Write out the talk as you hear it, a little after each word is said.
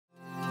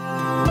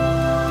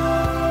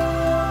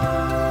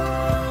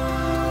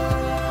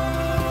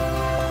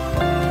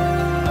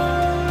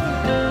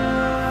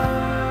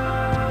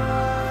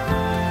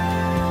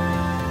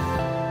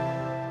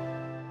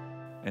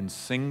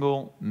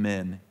single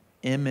men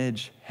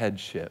image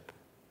headship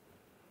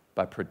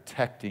by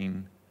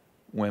protecting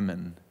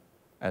women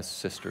as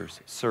sisters,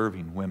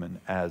 serving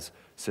women as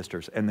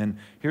sisters. And then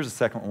here's a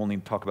second one we'll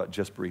need to talk about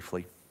just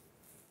briefly.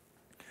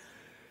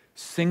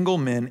 Single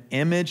men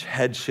image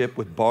headship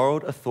with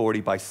borrowed authority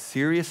by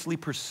seriously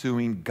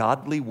pursuing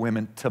godly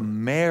women to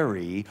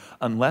marry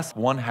unless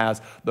one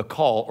has the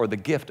call or the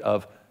gift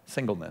of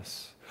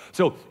singleness.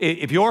 So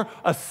if you're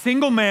a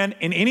single man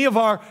in any of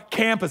our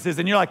campuses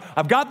and you're like,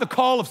 I've got the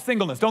call of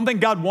singleness, don't think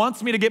God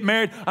wants me to get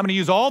married, I'm gonna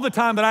use all the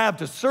time that I have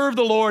to serve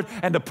the Lord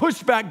and to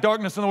push back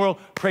darkness in the world,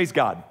 praise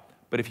God.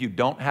 But if you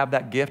don't have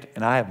that gift,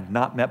 and I have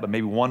not met but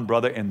maybe one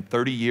brother in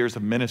 30 years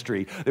of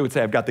ministry that would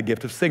say, I've got the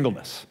gift of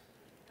singleness.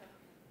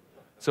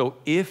 So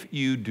if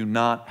you do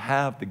not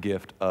have the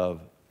gift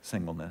of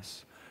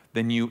singleness,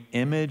 then you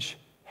image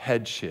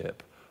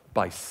headship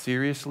by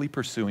seriously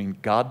pursuing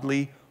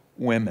godly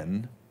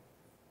women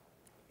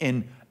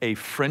in a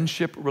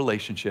friendship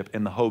relationship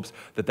in the hopes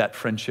that that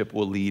friendship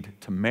will lead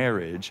to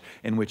marriage,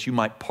 in which you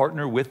might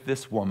partner with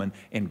this woman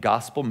in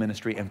gospel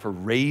ministry and for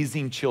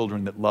raising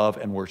children that love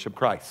and worship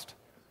Christ.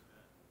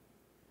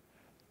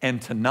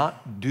 And to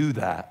not do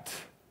that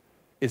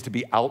is to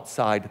be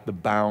outside the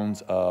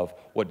bounds of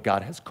what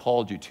God has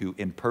called you to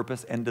in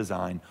purpose and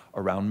design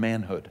around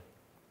manhood.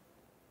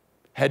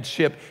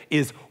 Headship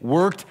is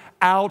worked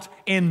out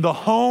in the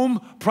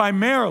home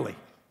primarily,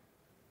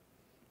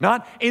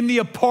 not in the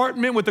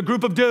apartment with a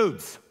group of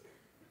dudes,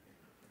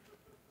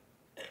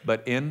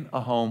 but in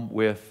a home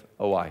with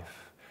a wife.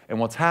 And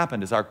what's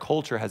happened is our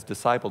culture has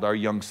discipled our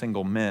young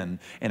single men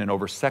in an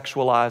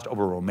over-sexualized,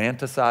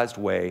 over-romanticized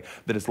way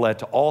that has led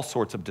to all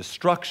sorts of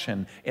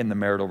destruction in the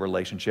marital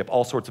relationship,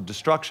 all sorts of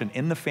destruction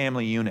in the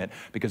family unit,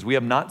 because we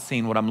have not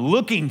seen what I'm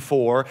looking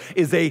for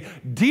is a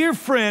dear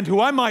friend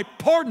who I might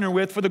partner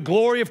with for the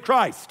glory of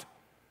Christ.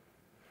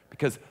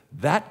 Because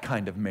that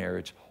kind of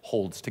marriage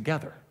holds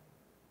together.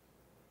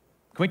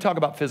 Can we talk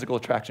about physical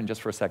attraction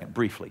just for a second,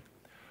 briefly?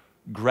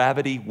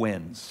 Gravity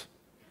wins.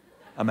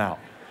 I'm out.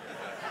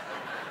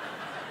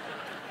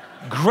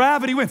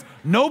 Gravity wins.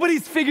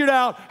 Nobody's figured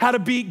out how to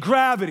beat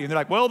gravity. And they're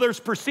like, well, there's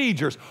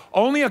procedures.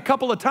 Only a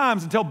couple of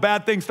times until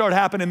bad things start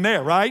happening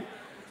there, right?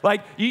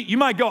 Like, you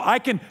might go, I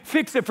can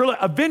fix it for,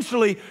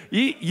 eventually,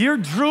 you're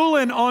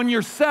drooling on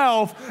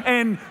yourself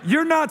and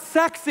you're not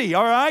sexy,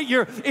 all right?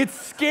 It's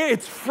scary,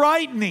 it's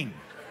frightening.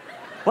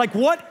 Like,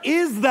 what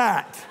is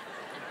that?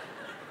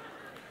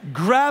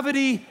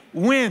 Gravity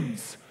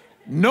wins.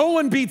 No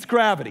one beats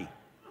gravity.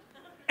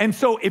 And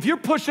so if you're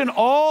pushing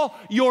all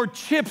your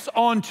chips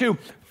onto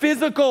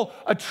physical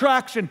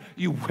attraction,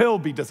 you will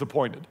be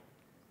disappointed.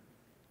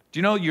 Do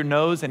you know your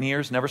nose and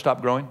ears never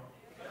stop growing?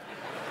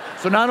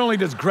 So not only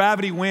does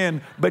gravity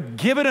win, but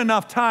give it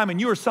enough time and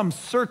you are some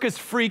circus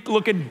freak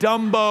looking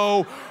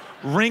Dumbo,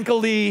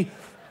 wrinkly,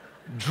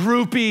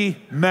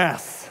 droopy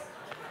mess.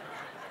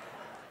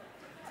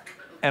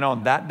 And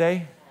on that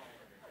day,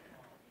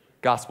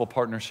 gospel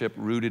partnership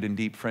rooted in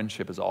deep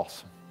friendship is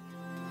awesome.